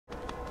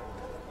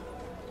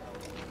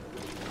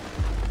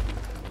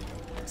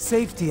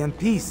Safety and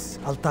peace,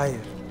 Altair.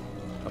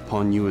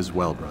 Upon you as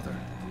well, brother.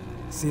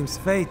 Seems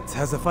fate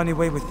has a funny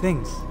way with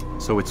things.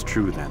 So it's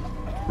true then.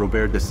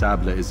 Robert de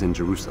Sablé is in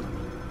Jerusalem.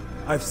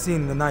 I've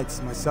seen the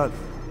Knights myself.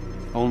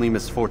 Only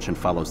misfortune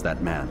follows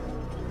that man.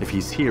 If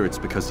he's here, it's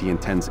because he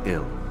intends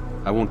ill.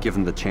 I won't give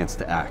him the chance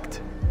to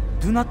act.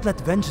 Do not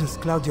let vengeance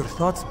cloud your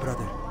thoughts,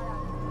 brother.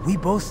 We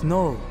both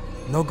know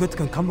no good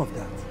can come of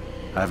that.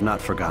 I have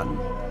not forgotten.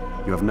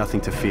 You have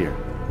nothing to fear.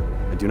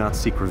 I do not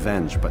seek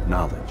revenge, but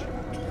knowledge.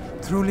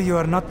 Truly you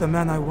are not the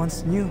man I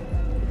once knew.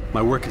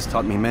 My work has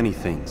taught me many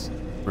things,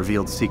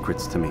 revealed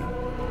secrets to me.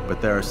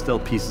 But there are still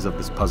pieces of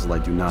this puzzle I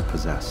do not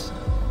possess.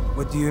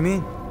 What do you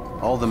mean?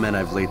 All the men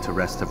I've laid to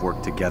rest have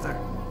worked together,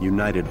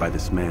 united by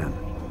this man.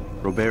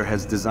 Robert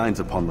has designs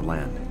upon the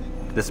land.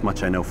 This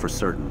much I know for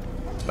certain.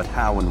 But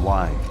how and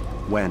why,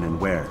 when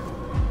and where,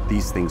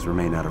 these things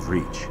remain out of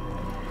reach.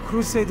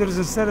 Crusaders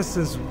and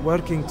Saracens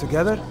working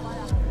together?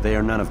 They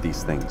are none of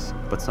these things,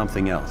 but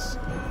something else.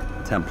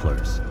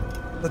 Templars.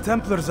 The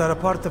Templars are a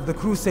part of the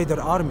Crusader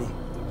army.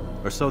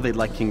 Or so they'd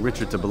like King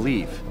Richard to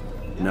believe.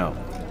 No,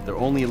 their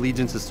only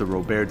allegiance is to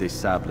Robert de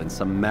Sablé and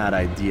some mad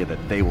idea that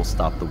they will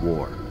stop the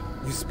war.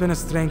 You spin a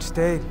strange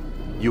tale.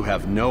 You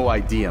have no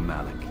idea,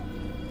 Malik.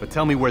 But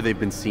tell me where they've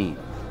been seen.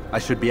 I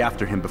should be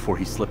after him before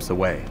he slips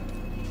away.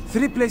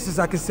 3 places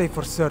I can say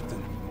for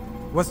certain.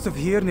 West of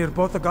here, near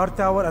both a guard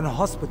tower and a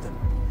hospital.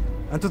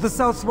 And to the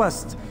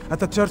southwest, at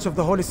the Church of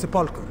the Holy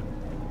Sepulchre.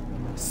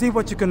 See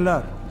what you can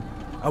learn.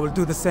 I will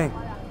do the same.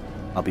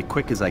 I'll be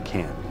quick as I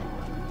can.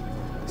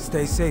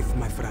 Stay safe,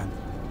 my friend.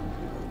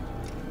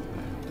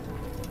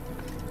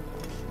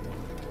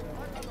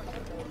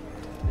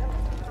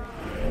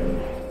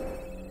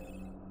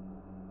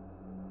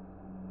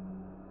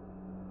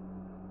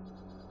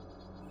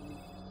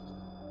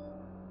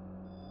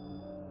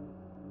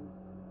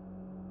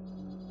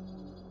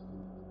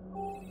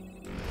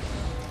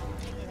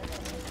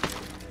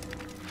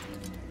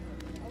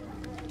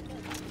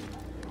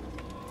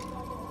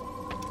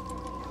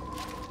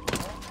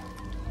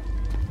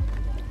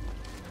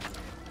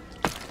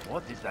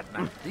 What is that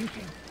man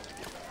thinking?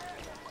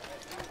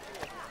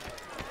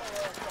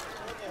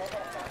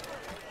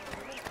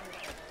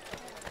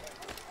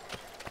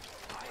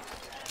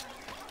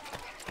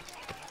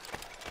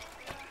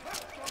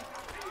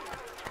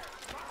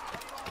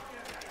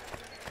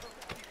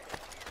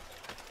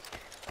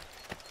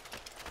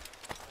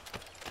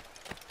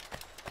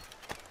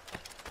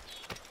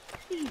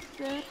 Please,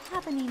 sir,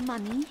 have any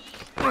money?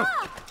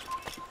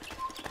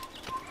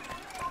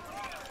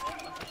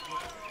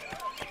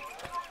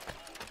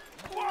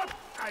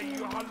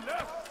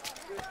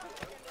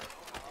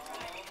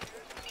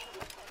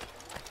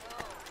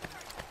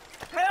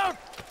 Help!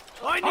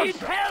 I need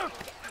help!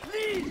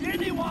 Please,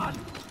 anyone!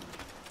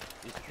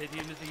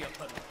 İstediğimizi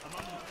yaparız,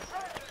 tamam mı?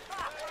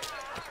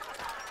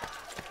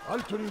 هل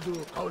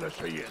تريد قول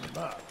شيء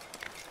ما؟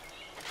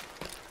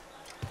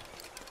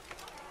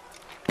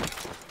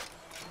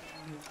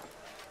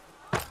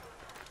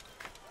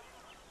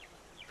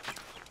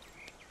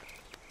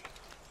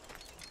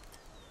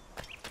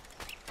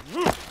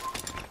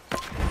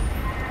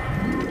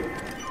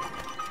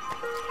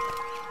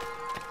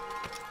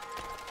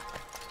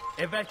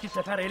 Evvelki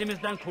sefer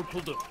elimizden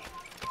kurtuldu.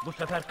 Bu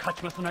sefer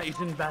kaçmasına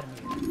izin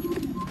vermeyin.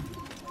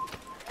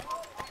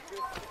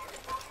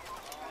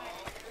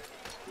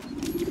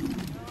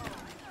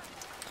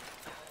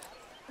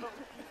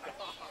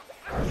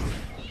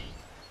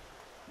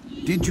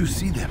 Did you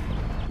see them?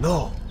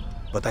 No,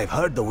 but I've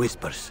heard the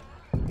whispers.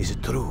 Is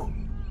it true?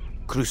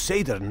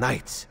 Crusader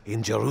Knights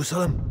in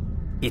Jerusalem?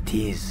 It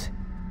is.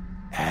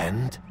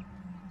 And?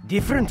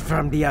 Different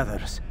from the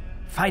others.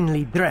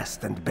 Finely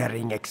dressed and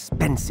bearing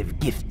expensive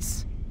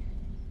gifts.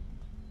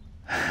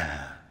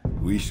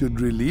 We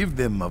should relieve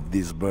them of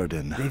this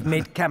burden. They've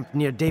made camp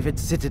near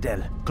David's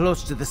citadel,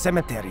 close to the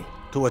cemetery.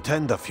 To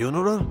attend a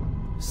funeral?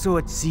 So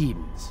it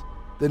seems.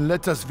 Then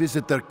let us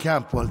visit their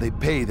camp while they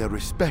pay their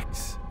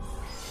respects.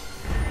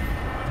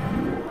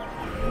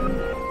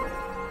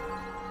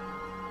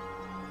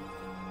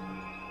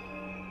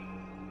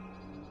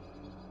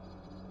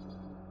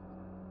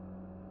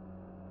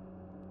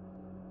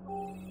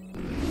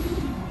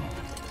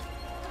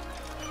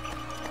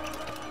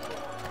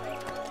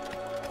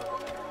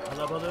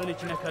 Kalabalığın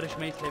içine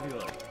karışmayı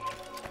seviyor.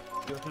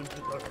 Gözünüzü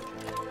dört açın.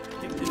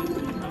 Kimsenin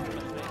sözünden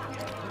bırakmayın.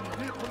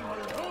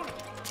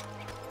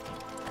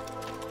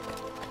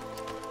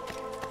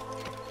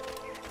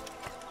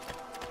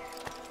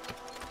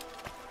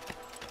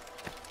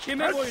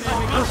 Kime boyun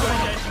eğmek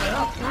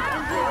istiyorsun?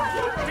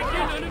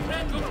 Çekil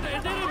önümden yoksa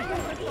ederim.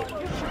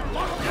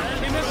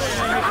 Kime boyun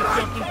eğmek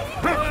istiyorsun?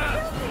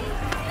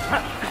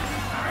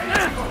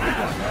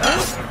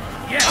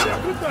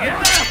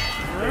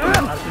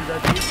 Farkında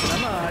değilsin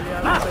ama hali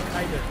aramda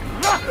kaydırdın.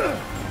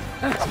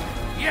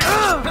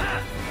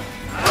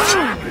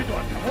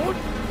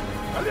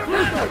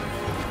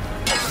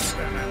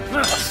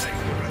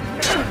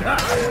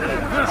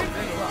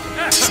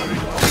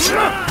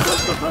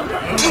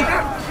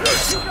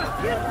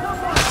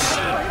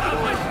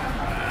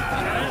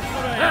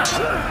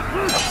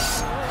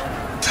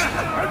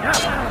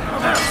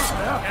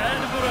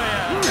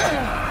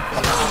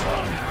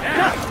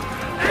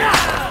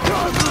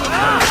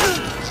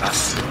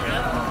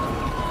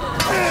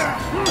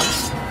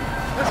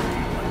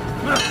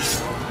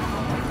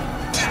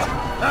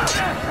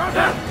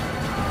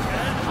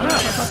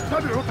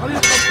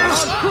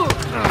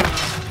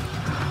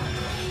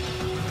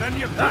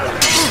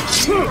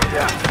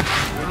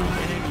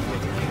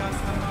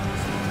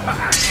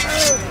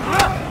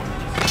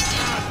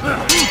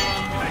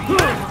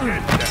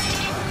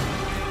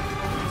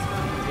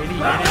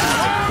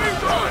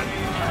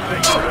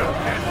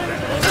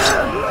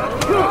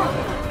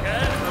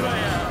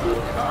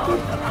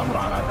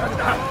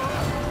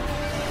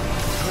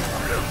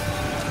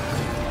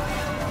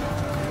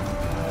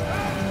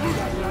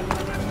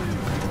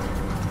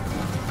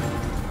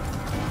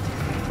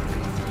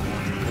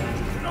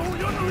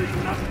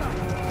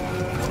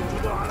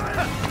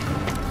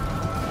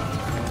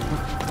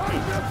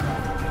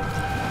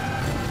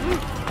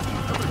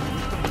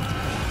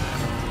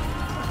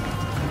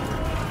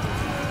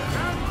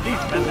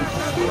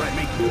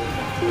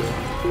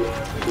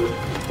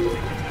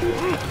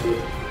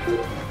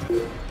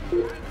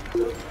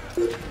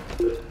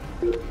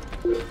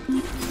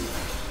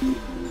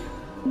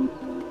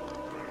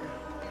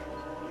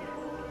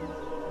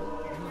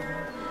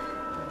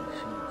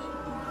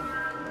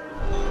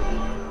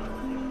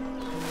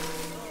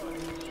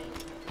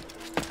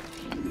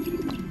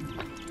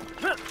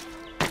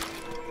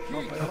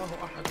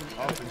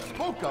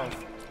 Spoke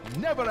of,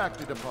 never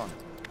acted upon.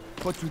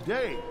 But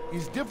today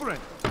is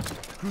different.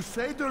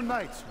 Crusader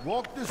knights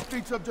walk the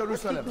streets of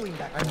Jerusalem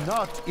and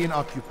not in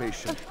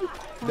occupation.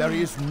 There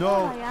is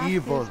no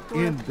evil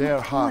in their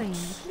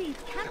hearts.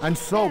 And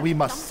so we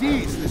must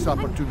seize this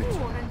opportunity.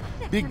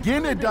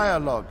 Begin a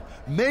dialogue,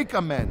 make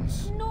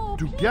amends.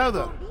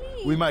 Together,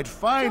 we might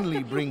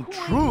finally bring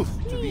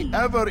truth to the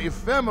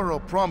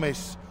ever-ephemeral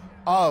promise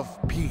of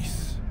peace.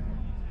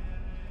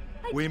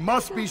 We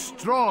must be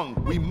strong,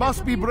 we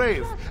must be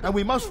brave, and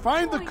we must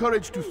find the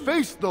courage to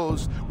face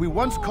those we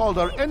once called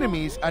our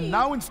enemies and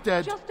now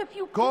instead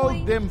call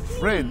them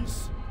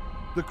friends.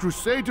 The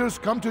Crusaders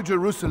come to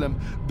Jerusalem,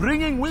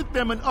 bringing with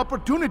them an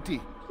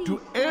opportunity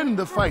to end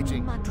the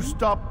fighting, to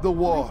stop the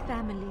war.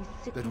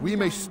 That we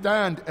may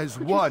stand as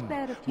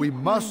one, we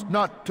must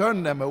not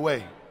turn them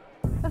away.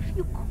 A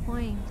few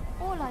coins.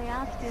 All I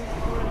ask is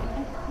for a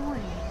few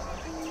coins.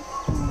 I need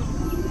food.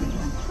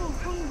 I'm so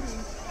hungry.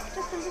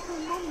 Just a little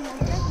money I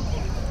beg of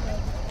you.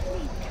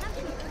 Please, can't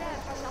you spare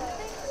something?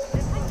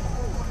 I'm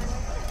poor and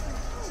sick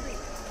and hungry.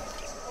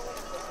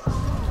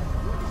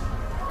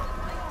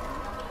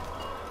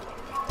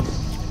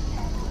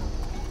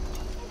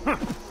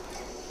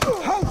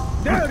 How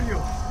dare you!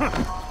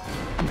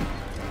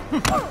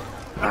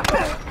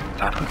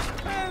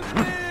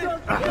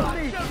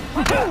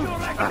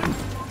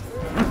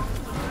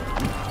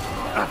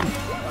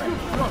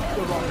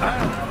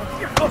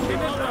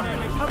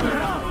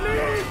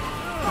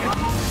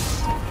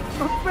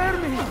 Spare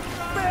me!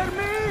 Spare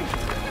me!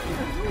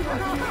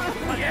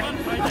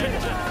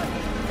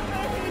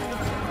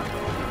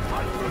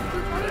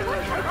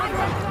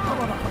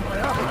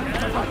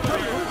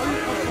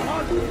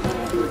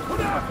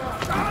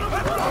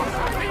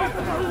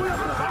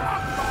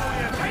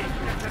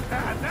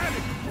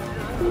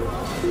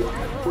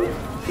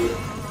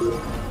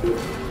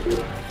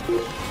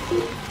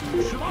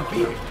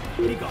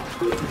 Be gone.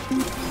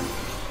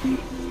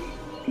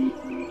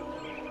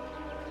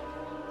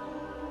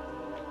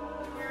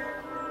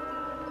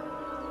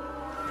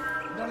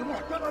 من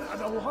المحتمل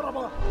أنه هرب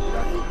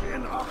إلى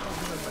جزء آخر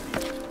من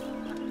المدينة.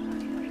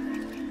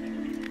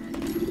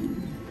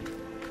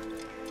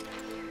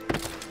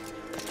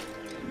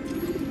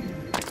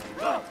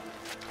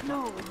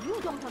 No, you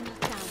don't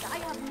understand. I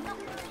have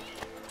nothing.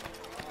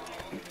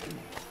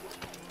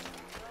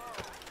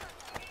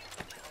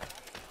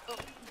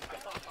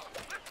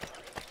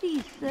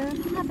 Please, sir,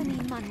 have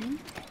any money?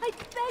 I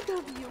beg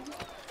of you.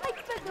 I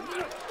beg of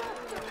you.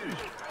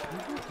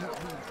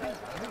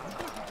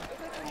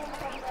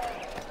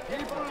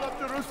 People of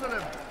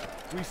Jerusalem,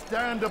 we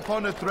stand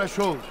upon a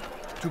threshold.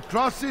 To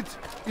cross it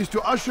is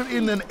to usher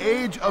in an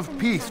age of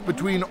peace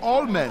between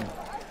all men.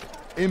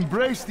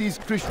 Embrace these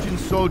Christian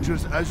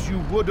soldiers as you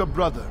would a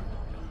brother.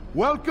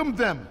 Welcome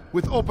them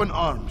with open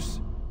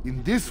arms.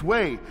 In this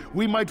way,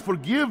 we might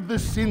forgive the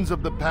sins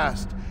of the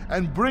past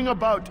and bring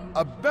about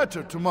a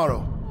better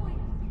tomorrow.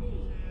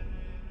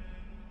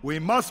 We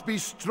must be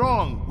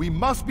strong, we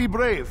must be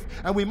brave,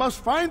 and we must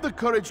find the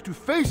courage to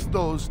face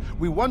those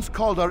we once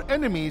called our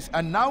enemies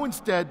and now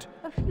instead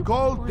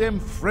call them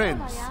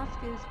friends.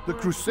 The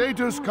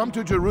Crusaders come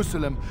to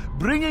Jerusalem,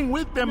 bringing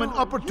with them an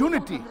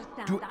opportunity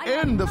to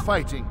end the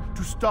fighting,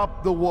 to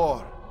stop the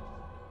war.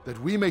 That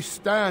we may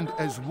stand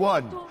as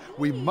one,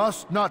 we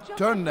must not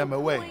turn them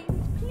away.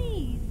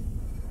 Please.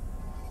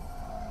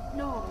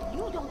 No,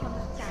 you don't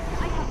understand.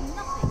 I have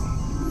nothing.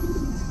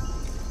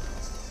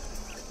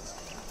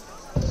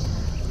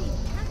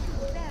 Please, can't you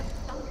bear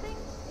something?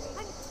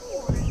 I'm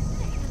poor and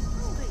sick and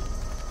hungry.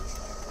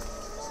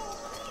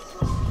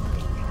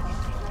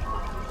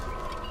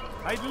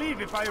 I'd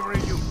leave if I were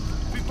you,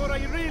 before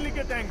I really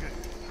get angry.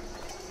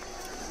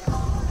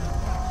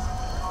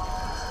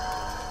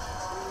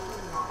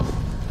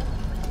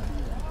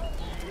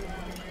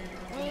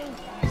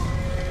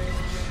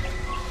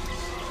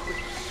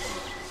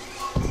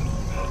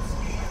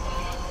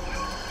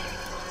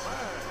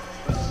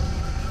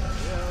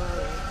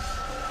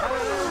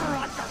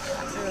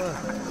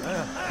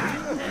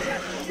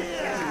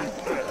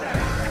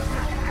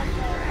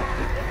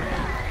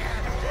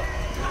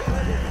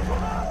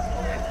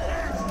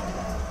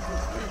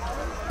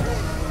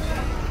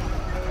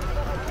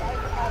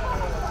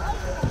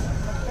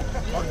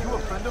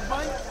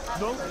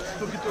 No,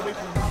 don't get away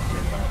from me.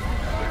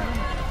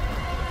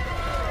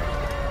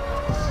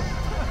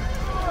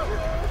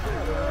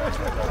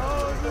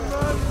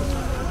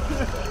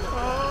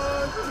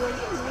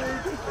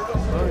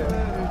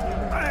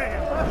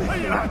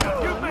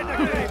 You better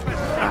get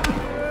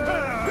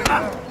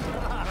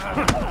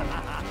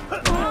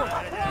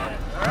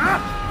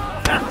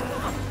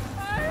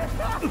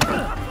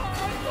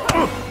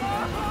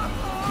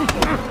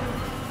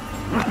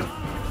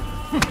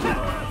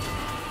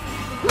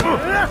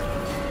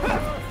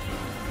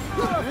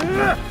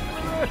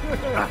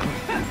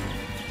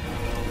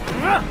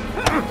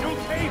You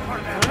pay for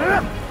that!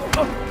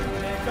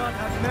 May God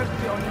have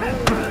mercy on you.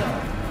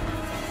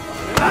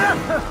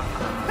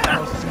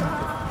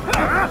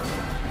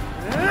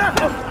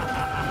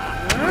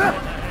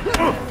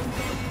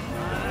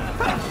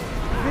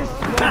 This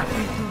won't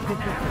be too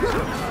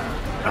difficult.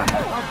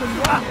 How can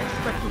one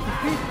expect to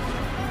defeat?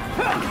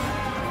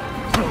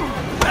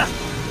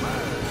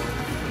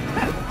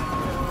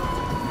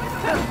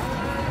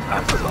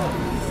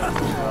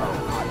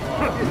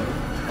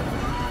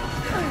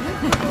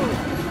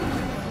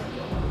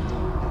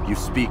 You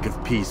speak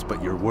of peace,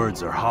 but your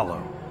words are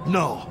hollow.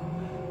 No,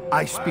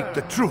 I speak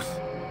the truth.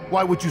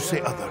 Why would you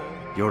say other?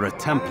 You're a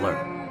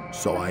Templar.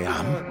 So I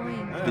am.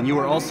 Then you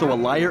are also a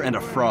liar and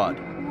a fraud,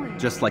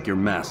 just like your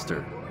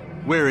master.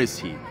 Where is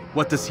he?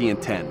 What does he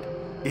intend?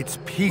 It's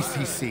peace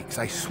he seeks,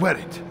 I swear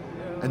it.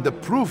 And the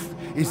proof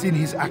is in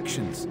his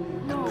actions.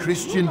 A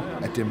Christian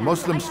at a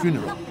Muslim's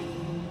funeral.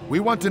 We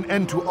want an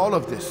end to all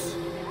of this.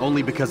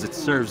 Only because it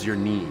serves your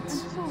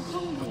needs.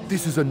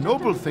 This is a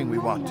noble thing we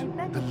want.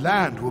 The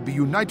land will be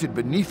united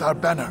beneath our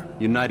banner.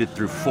 United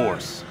through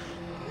force.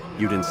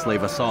 You'd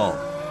enslave us all.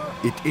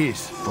 It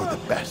is for the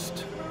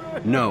best.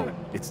 No,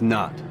 it's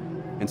not.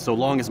 And so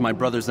long as my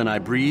brothers and I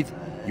breathe,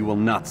 you will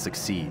not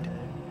succeed.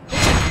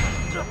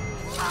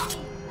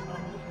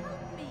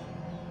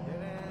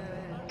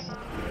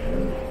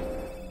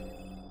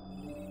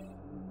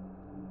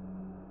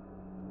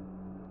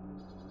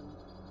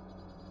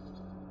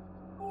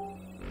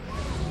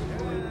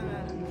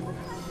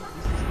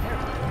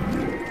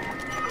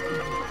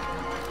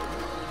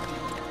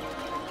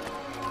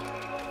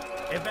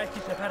 Evvelki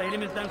sefer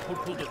elimizden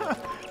kurtuldu.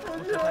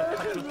 Bu sefer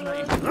kaçmasına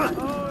izin vermeyiz.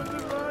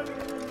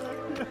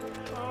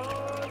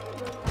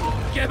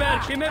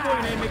 Geber, kime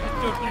boyun eğmek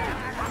istiyorsun?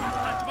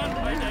 Kaçman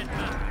fayda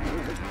etmez.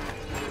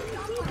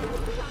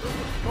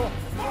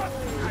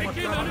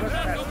 Çekil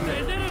önümden, yoksa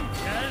ederim.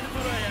 Gel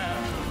buraya.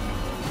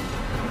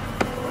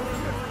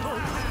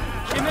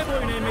 Kime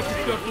boyun eğmek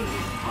istiyorsun?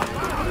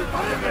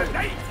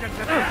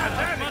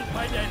 Kaçman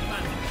fayda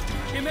etmez.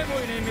 Kime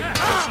boyun eğmek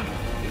istiyorsun?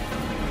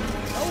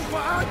 سوف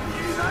آتي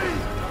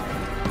إليك!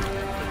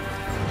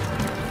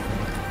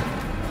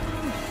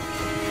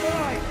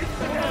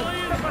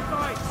 Step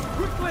aside!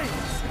 Quickly!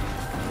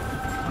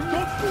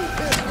 Don't move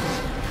him!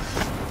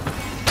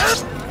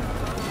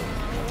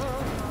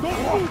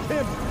 Don't move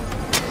him!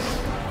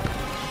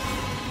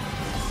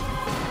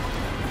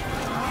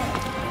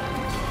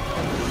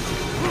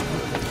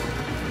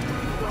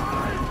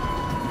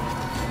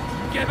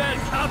 Geber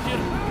kafir!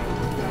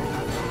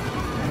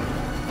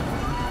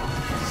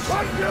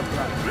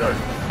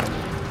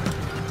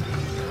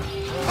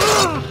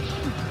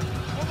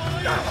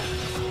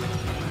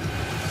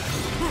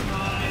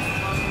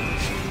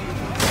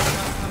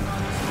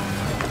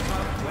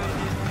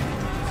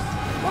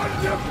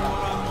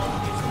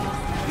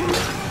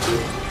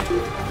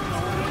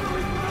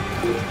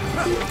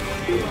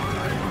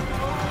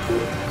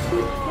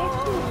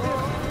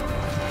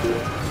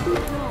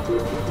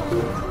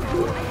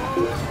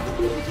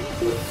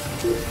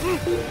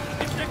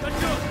 İşte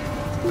kaçıyor!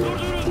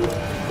 Durdurun!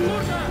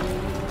 Burada!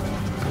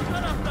 Bu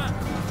tarafta!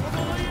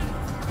 Kovalayın!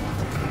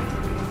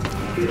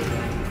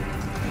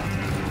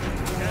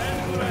 Gel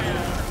buraya!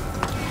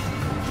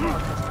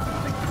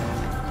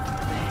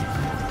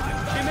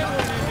 Kime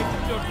boyun eğmek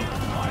istiyorsun?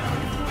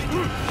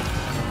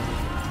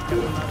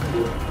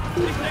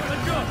 İşte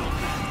kaçıyor!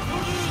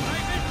 Durdurun!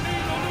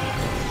 Kaybetmeyin onu!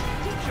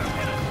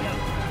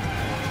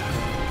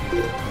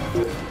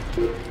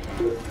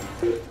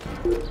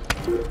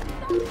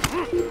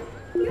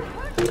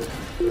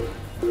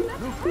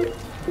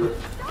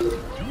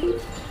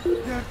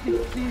 Dirty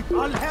thief!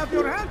 I'll have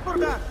your hand for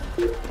that!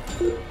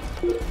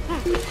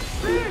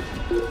 Thief!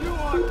 You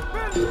are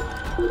finished!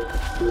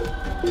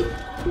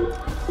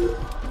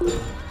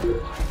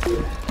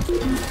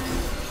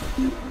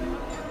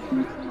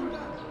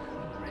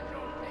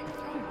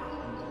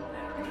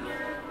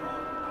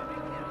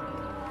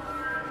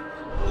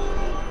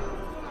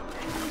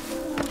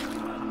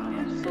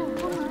 I'm so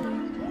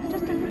hungry.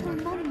 Just a little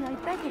money, I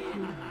beg of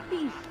you.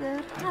 Please, sir,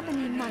 have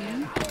any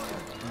money?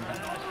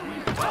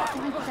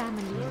 My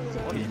family is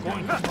sick. He's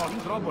going to cause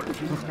trouble.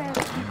 Spare a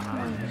few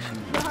coins.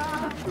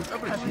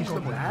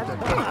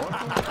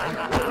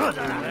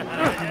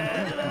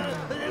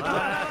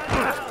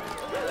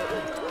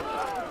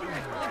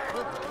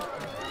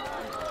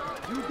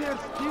 You dare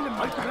steal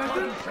my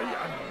present?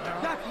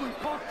 That will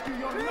cost you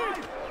your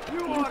life!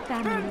 You My are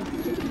family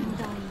finished! is sick and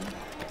dying.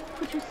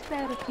 Could you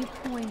spare a few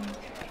coins?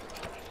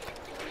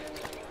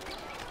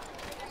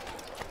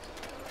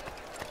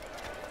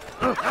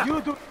 You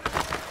do...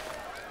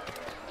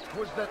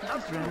 Was that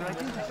answering? I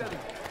think he said it.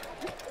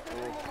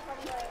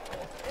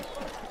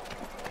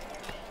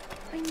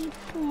 I need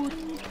food.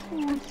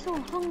 I'm so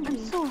hungry.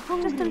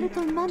 Just a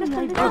little money,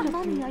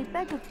 I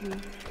beg of you.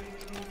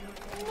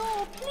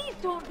 No, please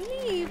don't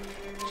leave.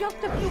 Just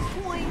a few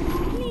coins,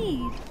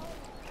 please.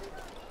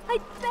 I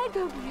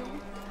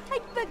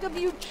beg of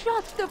you,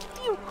 just a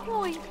few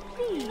coins,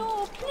 please.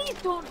 No, please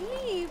don't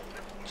leave.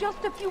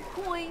 Just a few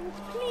coins,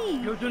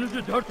 please.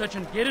 Gözünüzü dört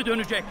açın, geri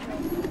dönecek.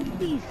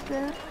 Please,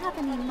 sir, have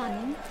any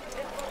money?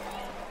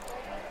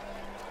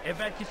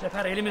 Evvelki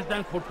sefer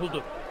elimizden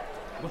kurtuldu.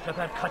 Bu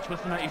sefer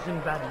kaçmasına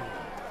izin vermeyin.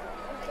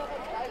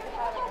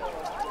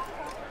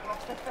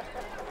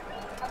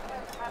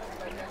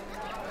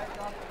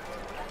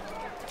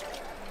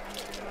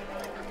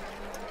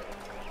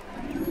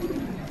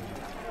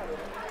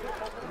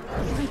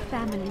 My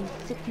family's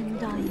sick and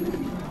dying.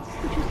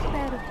 Could you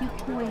spare a few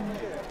coins?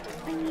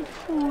 I need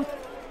food.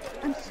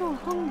 I'm so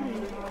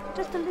hungry.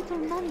 Just a little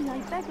money,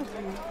 I beg of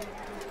you.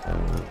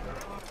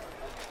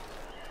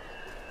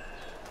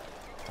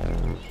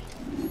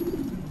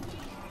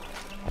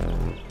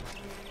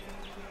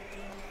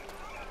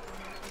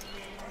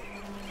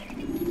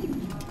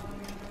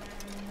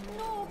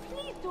 No,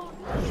 please don't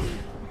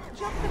leave.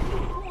 Just a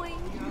few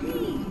coins,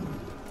 please.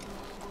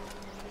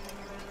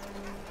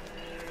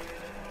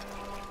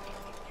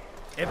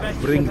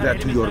 Bring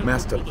that to your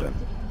master, then.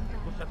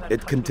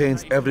 It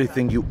contains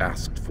everything you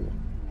asked for.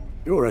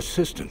 Your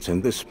assistance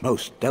in this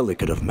most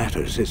delicate of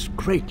matters is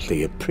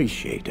greatly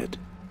appreciated.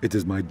 It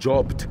is my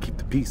job to keep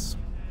the peace.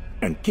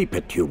 And keep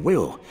it you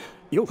will.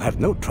 You'll have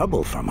no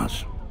trouble from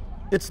us.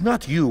 It's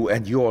not you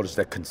and yours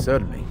that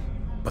concern me,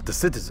 but the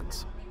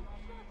citizens.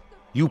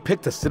 You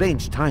picked a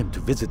strange time to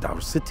visit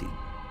our city.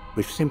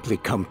 We've simply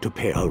come to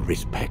pay our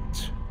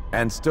respects.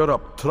 And stir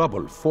up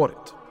trouble for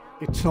it.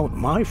 It's not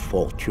my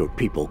fault your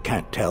people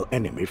can't tell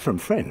enemy from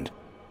friend.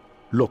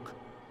 Look,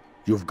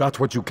 you've got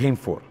what you came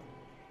for.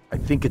 I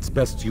think it's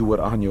best you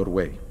were on your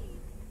way.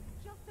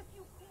 Just a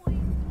few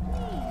coins,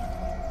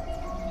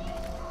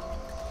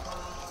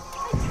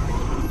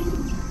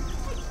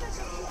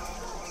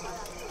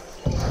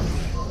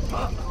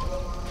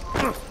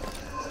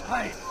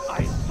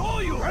 I saw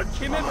you!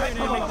 Kime right?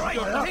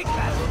 Take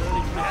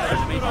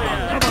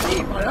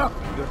that!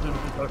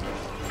 Gözünüzü dört açın.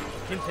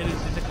 Kimsenin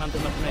sizi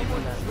kandırmasına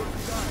izin vermeyin.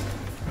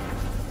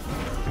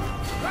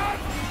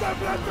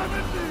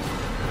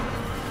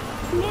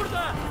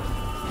 Burada!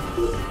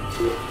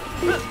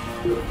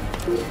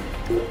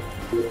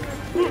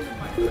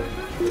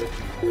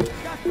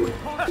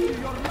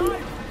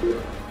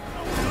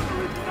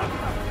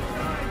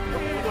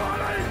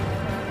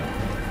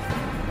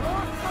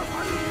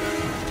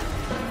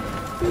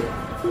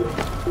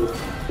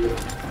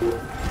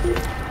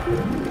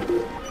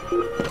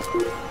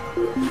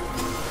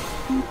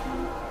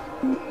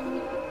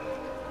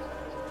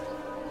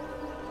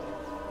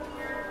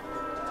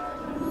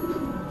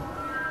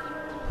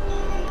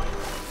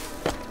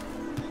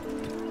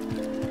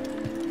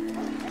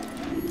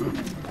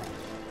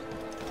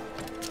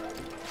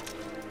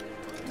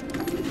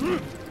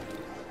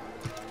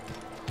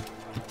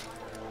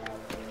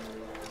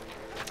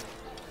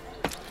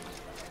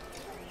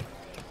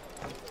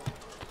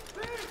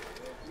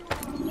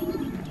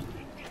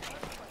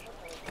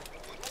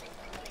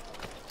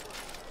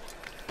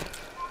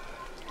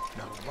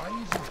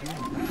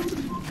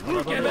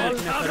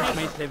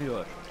 Karışmayı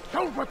seviyor.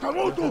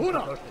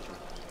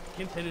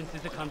 Kimsenin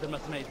sizi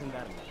kandırmasına izin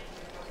vermeyin.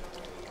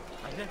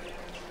 Hadi.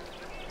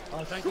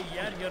 Sanki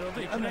yer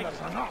yarıldı içine girdi.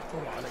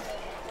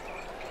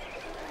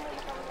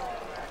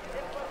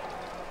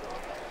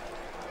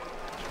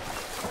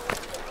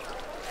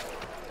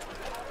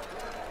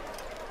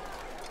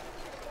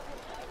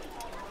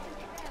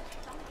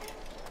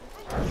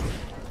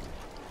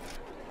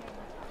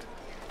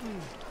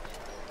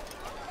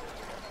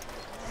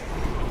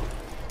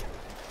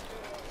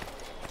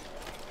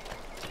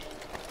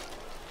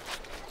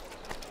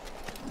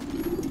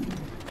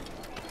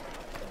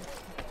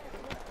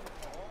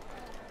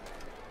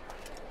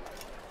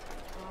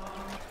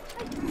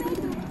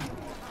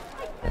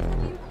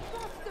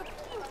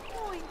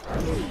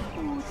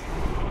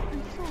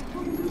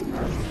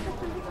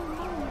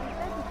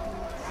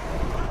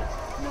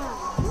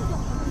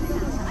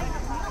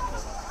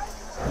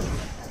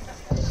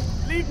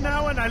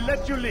 Now and I'll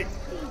let you live.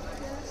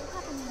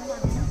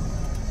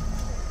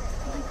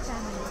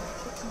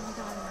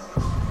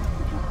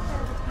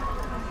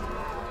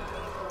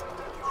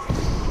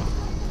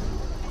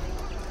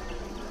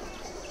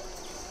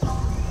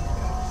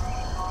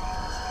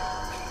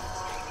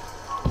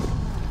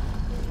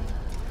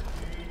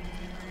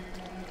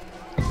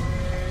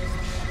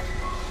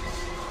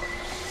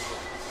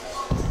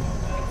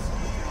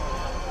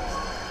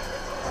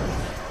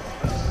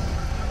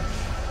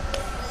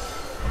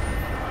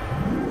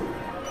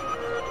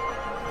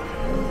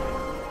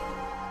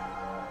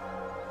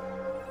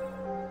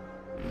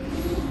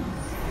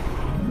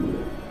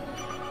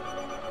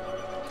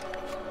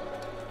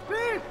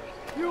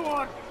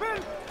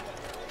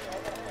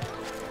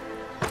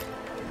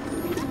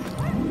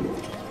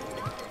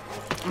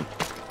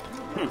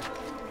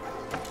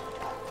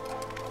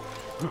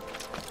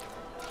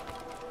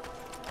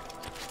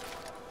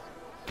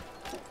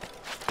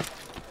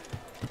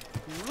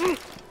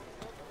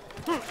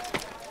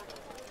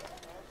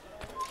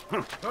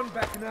 Turn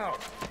back now.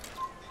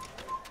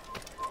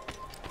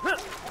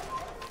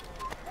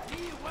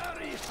 Be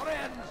wary,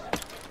 friends.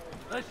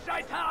 The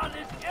shaitan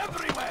is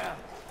everywhere,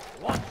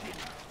 watching,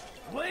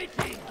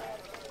 Waiting!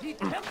 He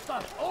tempts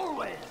us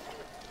always!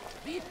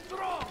 Be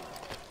strong!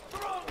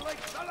 Strong like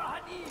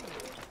Salahadin!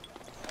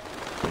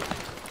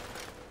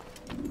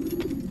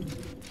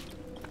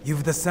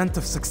 You've the scent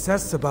of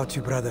success about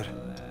you, brother.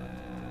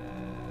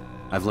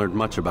 I've learned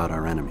much about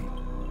our enemy.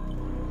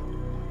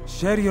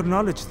 Share your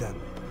knowledge then.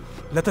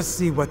 Let us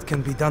see what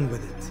can be done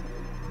with it.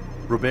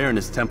 Robert and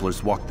his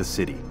Templars walked the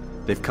city.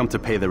 They've come to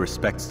pay their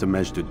respects to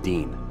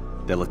Majd-ud-Din.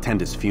 They'll attend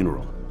his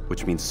funeral,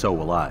 which means so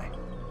will I.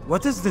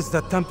 What is this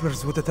that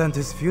Templars would attend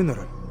his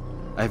funeral?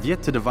 I have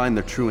yet to divine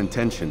their true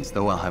intentions,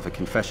 though I'll have a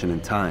confession in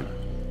time.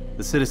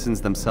 The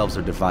citizens themselves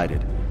are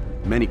divided.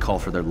 Many call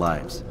for their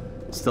lives.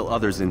 Still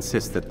others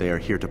insist that they are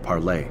here to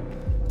parley,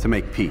 to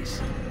make peace.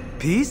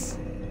 Peace?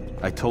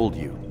 I told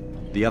you.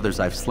 The others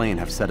I've slain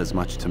have said as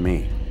much to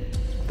me.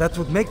 That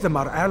would make them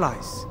our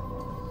allies.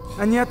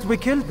 And yet we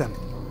killed them.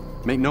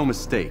 Make no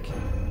mistake,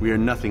 we are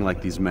nothing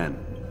like these men.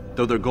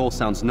 Though their goal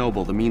sounds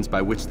noble, the means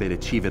by which they'd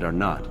achieve it are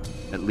not.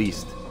 At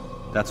least,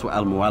 that's what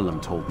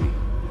Al-Muallim told me.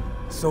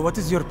 So what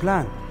is your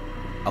plan?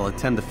 I'll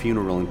attend the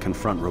funeral and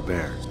confront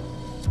Robert.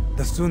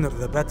 The sooner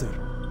the better.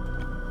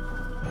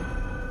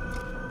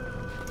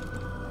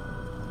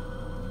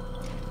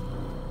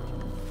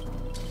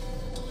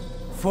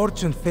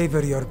 Fortune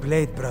favor your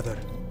blade, brother.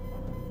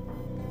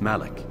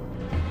 Malik,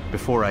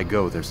 before I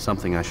go, there's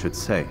something I should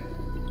say.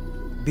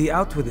 Be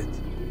out with it.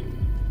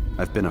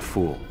 I've been a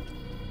fool.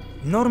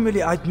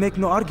 Normally I'd make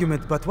no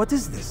argument, but what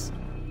is this?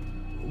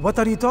 What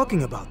are you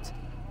talking about?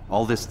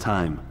 All this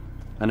time,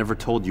 I never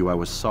told you I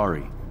was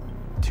sorry.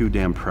 Too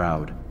damn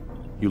proud.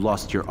 You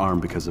lost your arm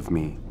because of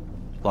me.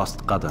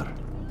 Lost Qadar.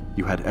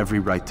 You had every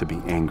right to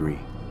be angry.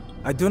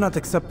 I do not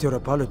accept your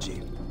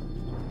apology.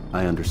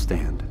 I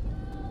understand.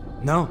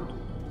 No,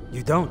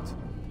 you don't.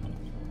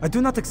 I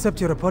do not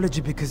accept your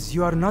apology because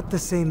you are not the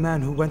same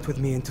man who went with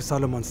me into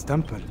Solomon's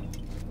temple.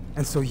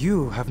 And so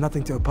you have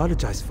nothing to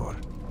apologize for.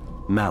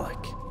 Malik.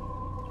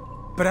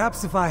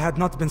 Perhaps if I had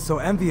not been so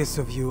envious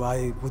of you,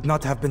 I would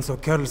not have been so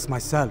careless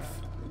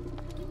myself.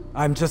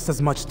 I'm just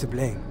as much to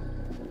blame.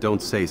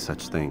 Don't say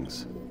such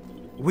things.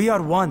 We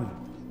are one.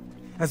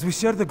 As we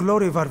share the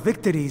glory of our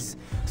victories,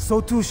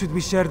 so too should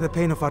we share the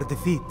pain of our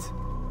defeat.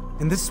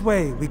 In this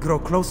way, we grow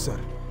closer.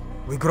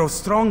 We grow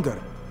stronger.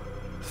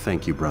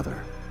 Thank you,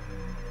 brother.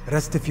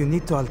 Rest if you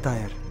need to,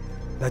 Altair,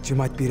 that you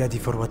might be ready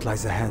for what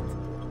lies ahead.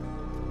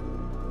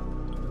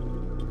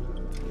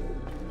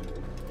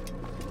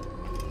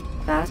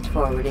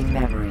 Fast-forwarding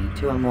memory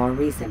to a more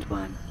recent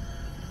one.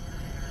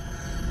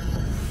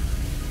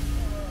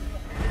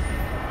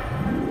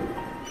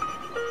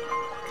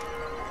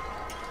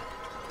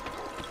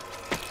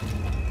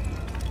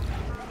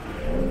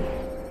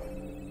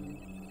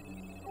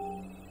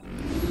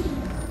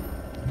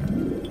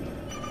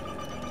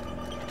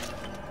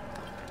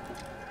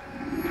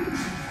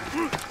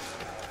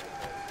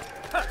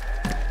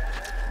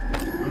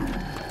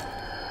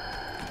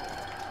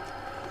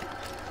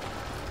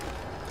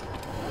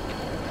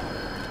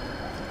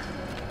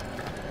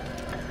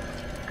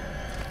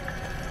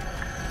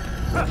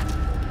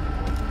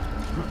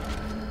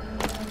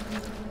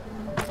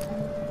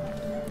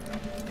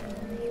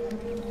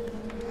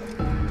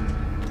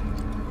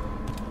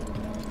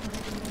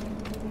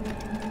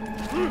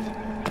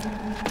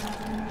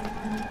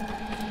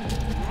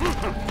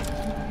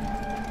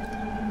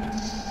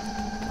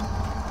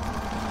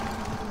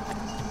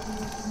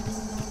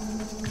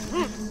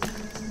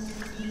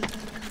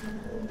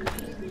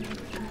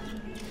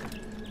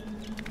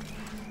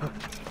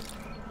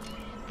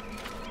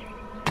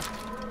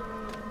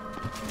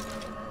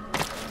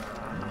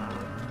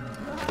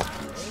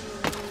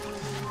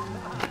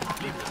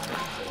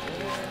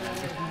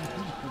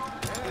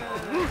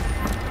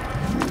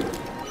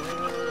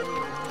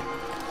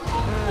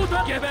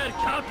 Geber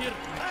kafir!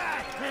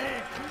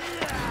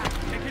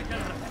 Çekil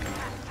kenara!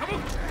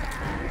 Çabuk!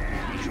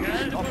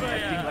 Gel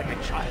buraya! Like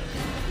a child.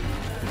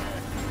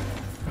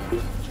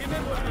 Kime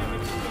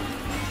vuruyorsun?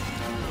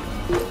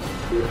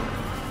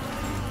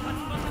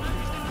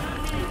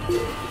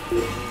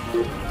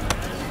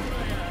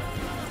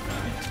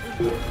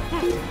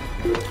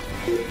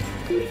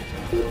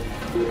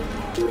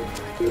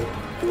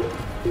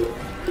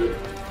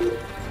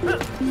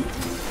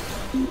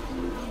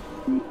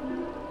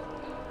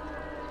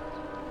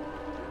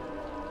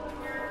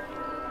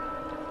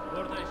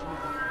 Orada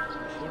işimiz var.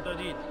 Burada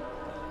değil.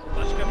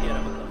 Başka bir yere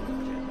bakalım.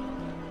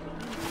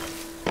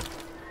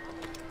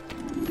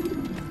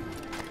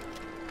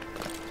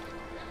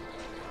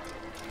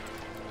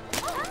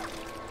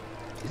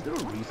 Is there a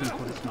reason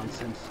for this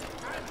nonsense?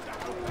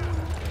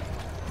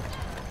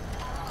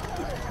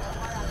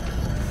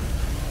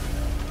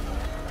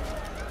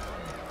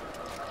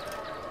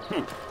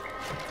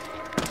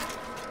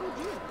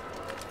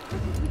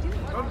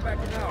 Come back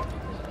now.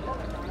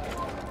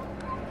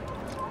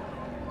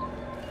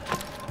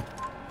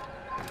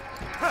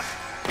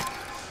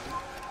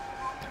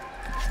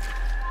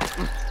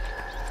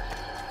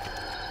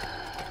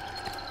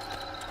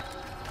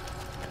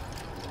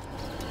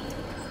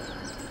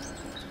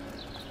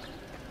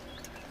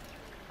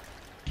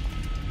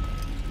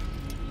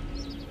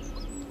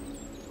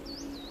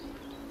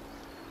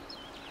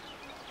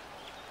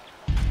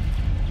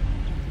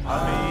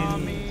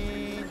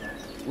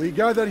 We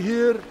gather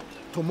here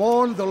to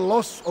mourn the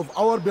loss of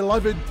our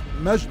beloved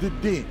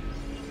Majd-ud-Din.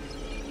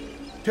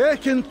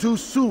 Taken too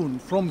soon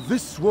from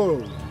this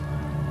world.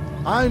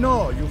 I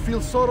know you feel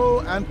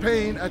sorrow and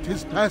pain at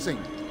his passing,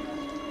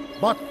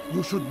 but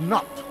you should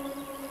not.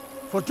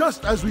 For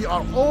just as we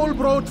are all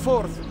brought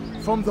forth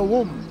from the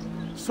womb,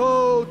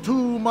 so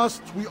too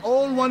must we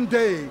all one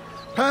day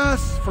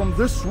pass from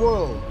this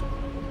world.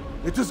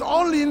 It is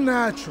only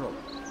natural,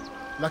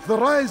 like the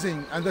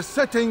rising and the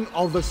setting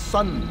of the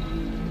sun.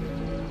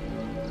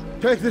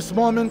 Take this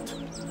moment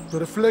to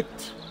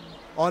reflect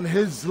on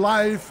his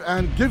life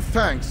and give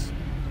thanks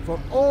for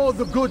all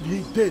the good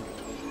he did.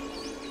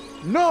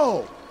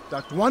 Know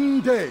that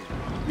one day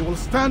you will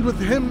stand with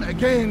him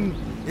again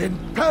in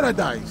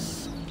paradise.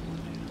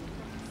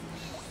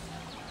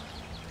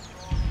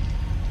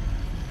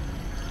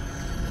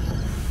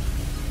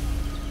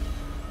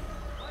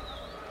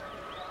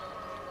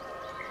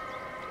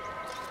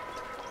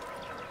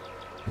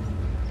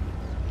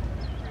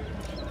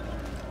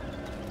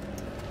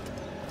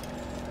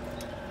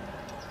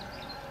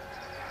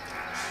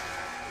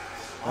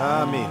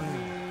 Amen.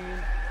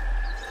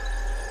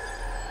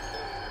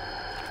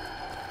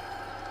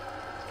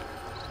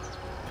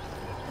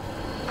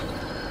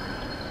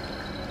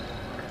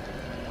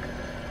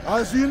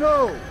 As you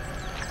know,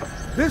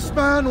 this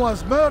man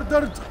was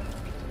murdered.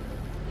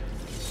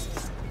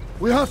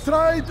 We have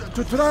tried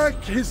to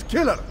track his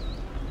killer,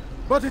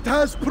 but it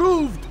has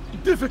proved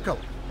difficult.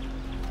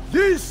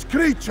 These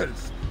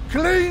creatures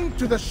cling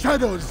to the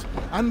shadows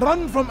and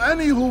run from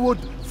any who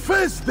would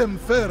face them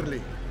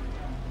fairly.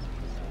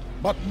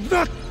 But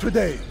not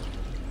today,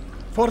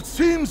 for it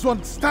seems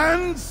one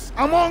stands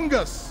among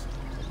us.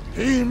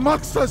 He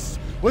mocks us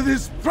with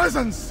his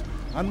presence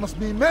and must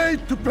be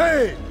made to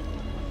pay.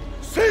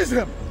 Seize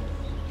him!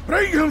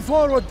 Bring him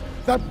forward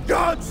that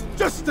God's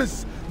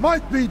justice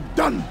might be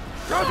done!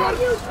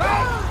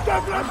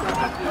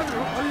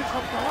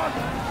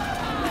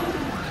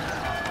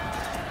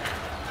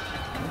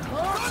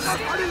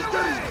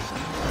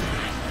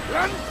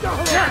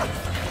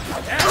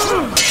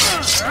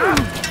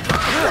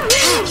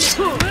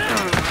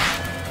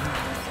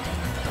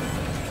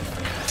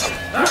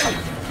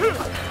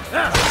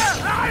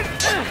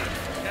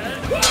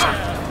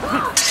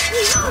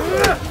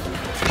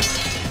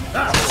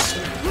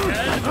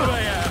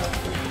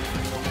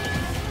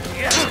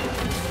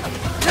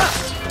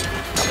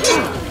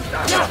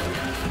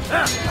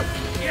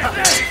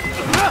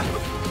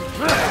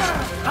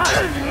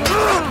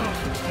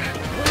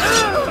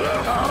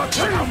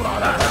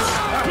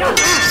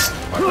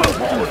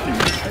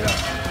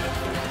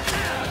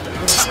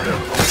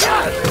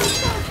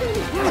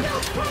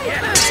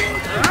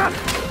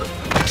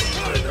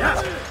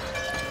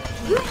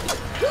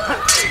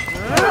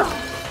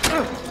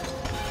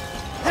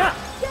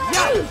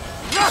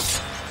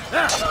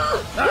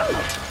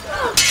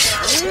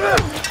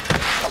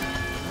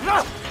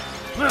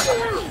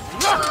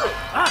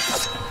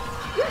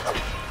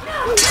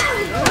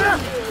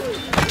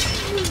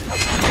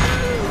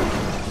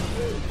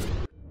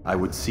 I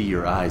would see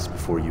your eyes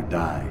before you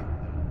die.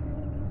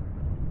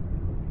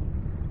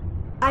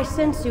 I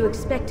sense you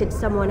expected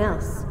someone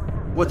else.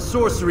 What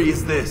sorcery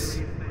is this?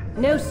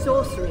 No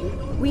sorcery.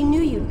 We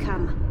knew you'd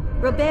come.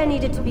 Robert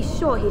needed to be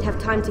sure he'd have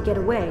time to get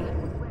away.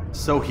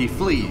 So he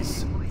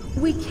flees.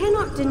 We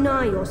cannot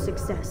deny your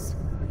success.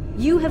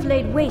 You have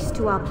laid waste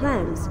to our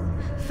plans.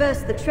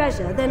 First the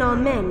treasure, then our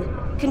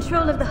men.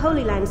 Control of the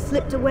Holy Land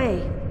slipped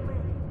away.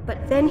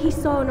 But then he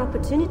saw an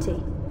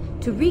opportunity.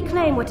 To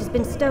reclaim what has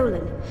been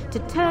stolen. To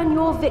turn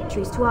your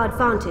victories to our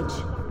advantage.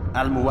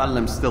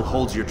 Al-Muallim still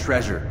holds your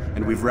treasure,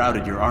 and we've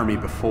routed your army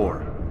before.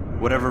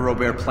 Whatever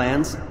Robert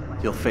plans,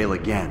 he'll fail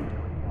again.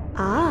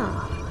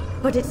 Ah,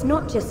 but it's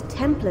not just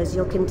Templars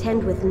you'll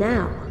contend with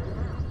now.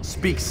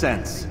 Speak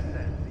sense.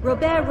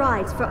 Robert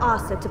rides for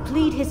Arsa to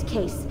plead his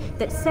case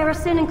that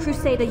Saracen and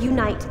Crusader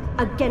unite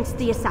against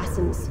the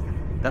Assassins.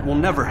 That will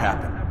never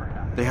happen.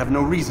 They have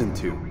no reason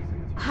to.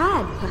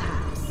 Had,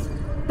 perhaps.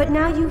 But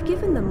now you've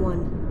given them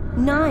one.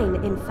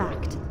 9, in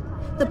fact.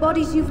 The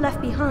bodies you've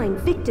left behind,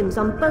 victims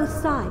on both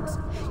sides.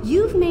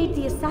 You've made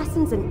the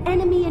Assassins an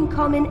enemy in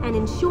common and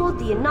ensured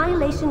the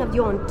annihilation of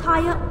your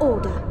entire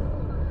order.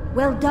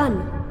 Well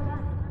done.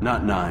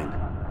 Not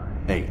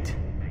 9. 8.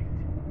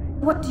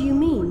 What do you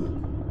mean?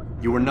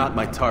 You were not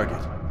my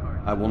target.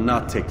 I will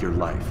not take your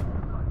life.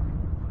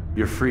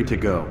 You're free to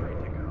go,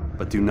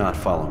 but do not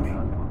follow me.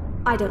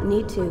 I don't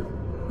need to.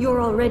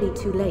 You're already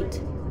too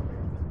late.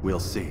 We'll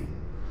see.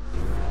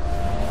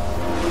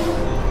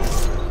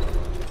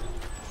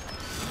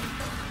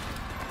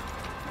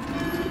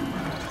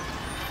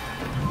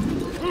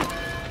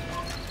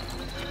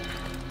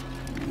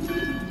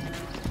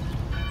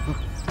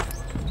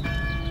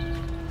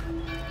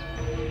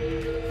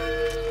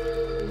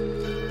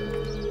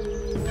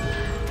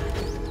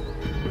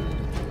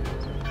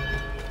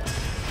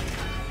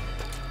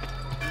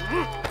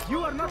 You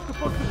are not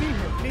supposed to be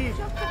here, please.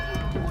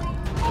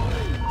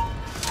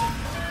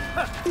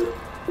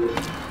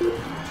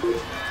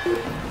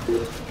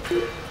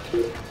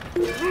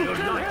 You're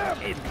not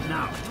end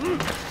now.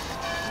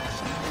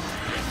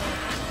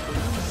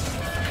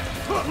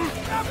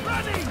 Stop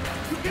running!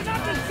 You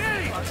cannot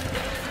escape!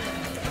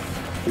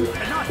 You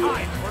cannot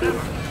hide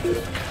forever!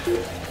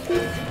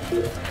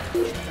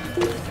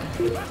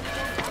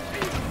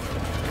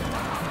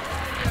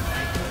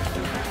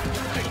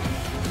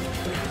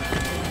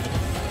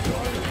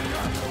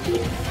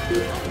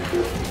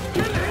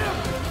 Kill him!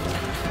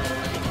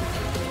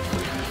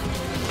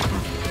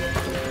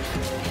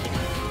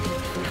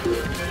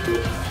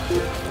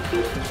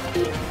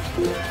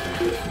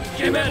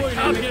 Geber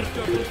kafir!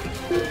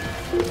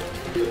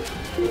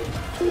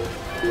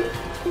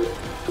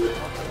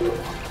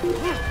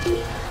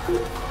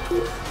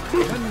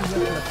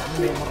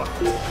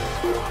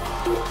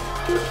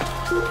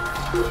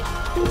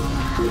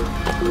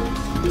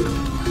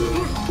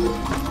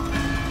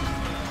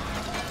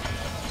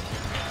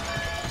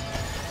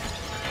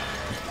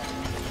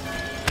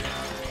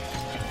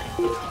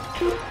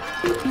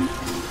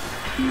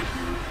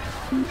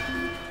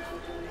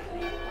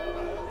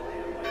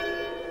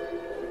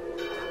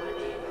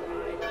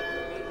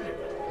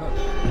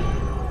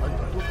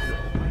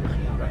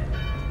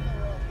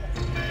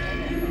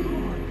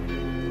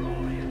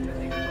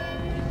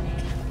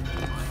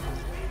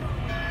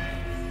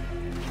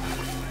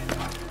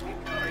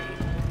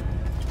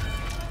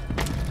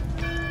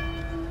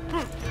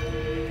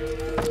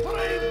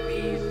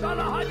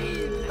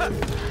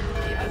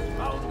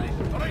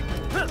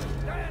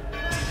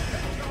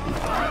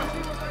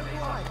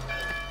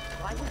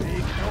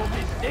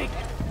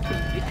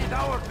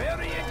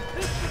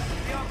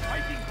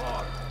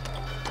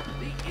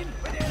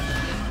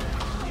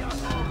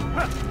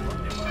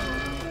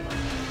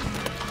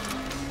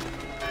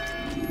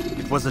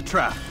 It was a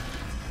trap.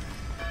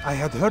 I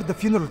had heard the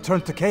funeral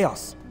turned to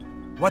chaos.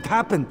 What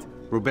happened?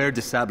 Robert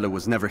de Sablé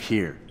was never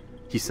here.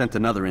 He sent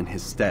another in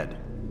his stead.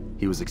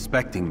 He was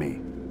expecting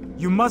me.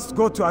 You must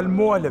go to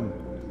Al-Mu'alim.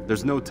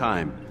 There's no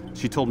time.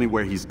 She told me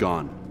where he's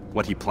gone,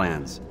 what he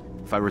plans.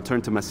 If I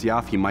return to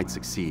Masyaf, he might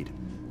succeed.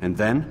 And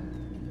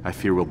then, I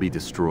fear we'll be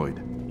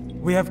destroyed.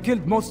 We have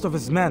killed most of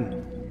his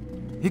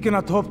men. He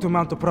cannot hope to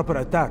mount a proper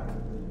attack.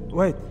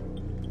 Wait,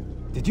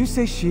 did you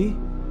say she?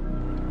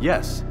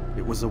 Yes,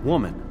 it was a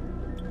woman.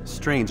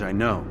 Strange, I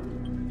know.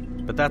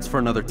 But that's for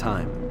another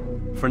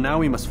time. For now,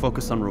 we must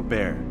focus on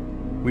Robert.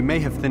 We may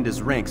have thinned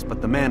his ranks,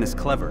 but the man is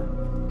clever.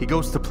 He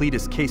goes to plead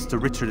his case to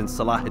Richard and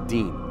Salah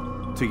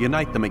ad-Din, to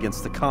unite them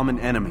against the common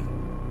enemy.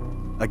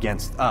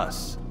 Against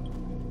us.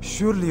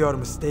 Surely you're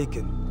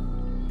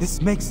mistaken.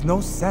 This makes no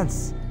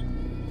sense.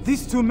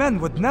 These two men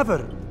would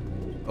never...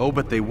 Oh,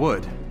 but they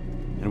would.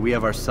 And we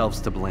have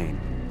ourselves to blame.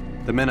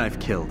 The men I've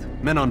killed,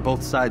 men on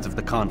both sides of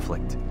the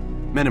conflict.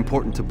 Men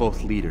important to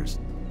both leaders.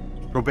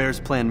 Robert's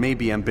plan may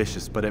be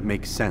ambitious, but it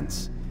makes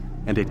sense.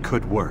 And it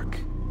could work.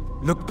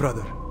 Look,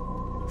 brother.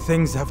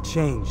 Things have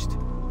changed.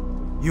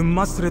 You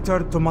must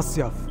return to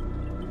Masyaf.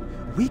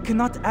 We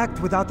cannot act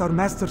without our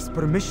master's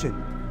permission.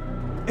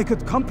 It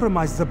could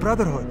compromise the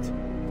Brotherhood.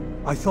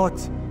 I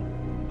thought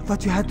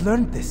you had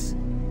learned this.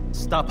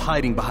 Stop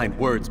hiding behind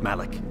words,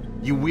 Malik.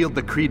 You wield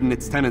the creed and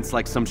its tenets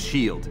like some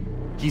shield.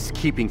 He's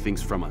keeping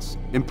things from us.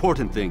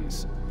 Important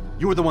things.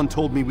 You were the one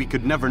told me we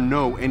could never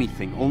know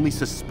anything, only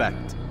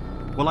suspect.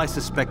 Well, I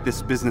suspect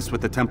this business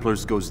with the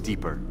Templars goes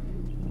deeper.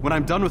 When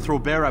I'm done with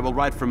Robert, I will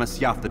ride for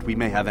Masyaf that we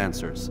may have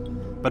answers.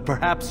 But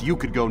perhaps you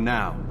could go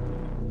now.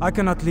 I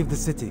cannot leave the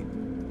city.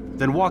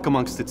 Then walk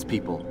amongst its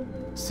people.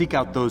 Seek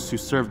out those who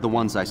served the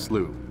ones I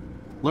slew.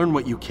 Learn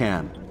what you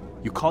can.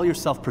 You call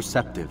yourself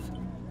perceptive.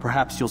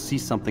 Perhaps you'll see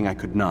something I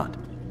could not.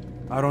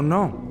 I don't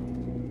know.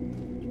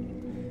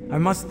 I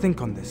must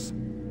think on this.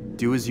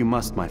 Do as you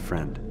must, my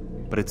friend.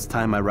 But it's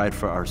time I ride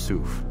for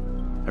Arsuf.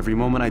 Every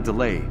moment I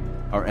delay,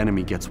 our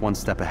enemy gets one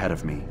step ahead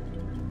of me.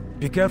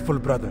 Be careful,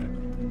 brother.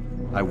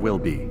 I will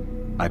be.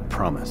 I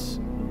promise.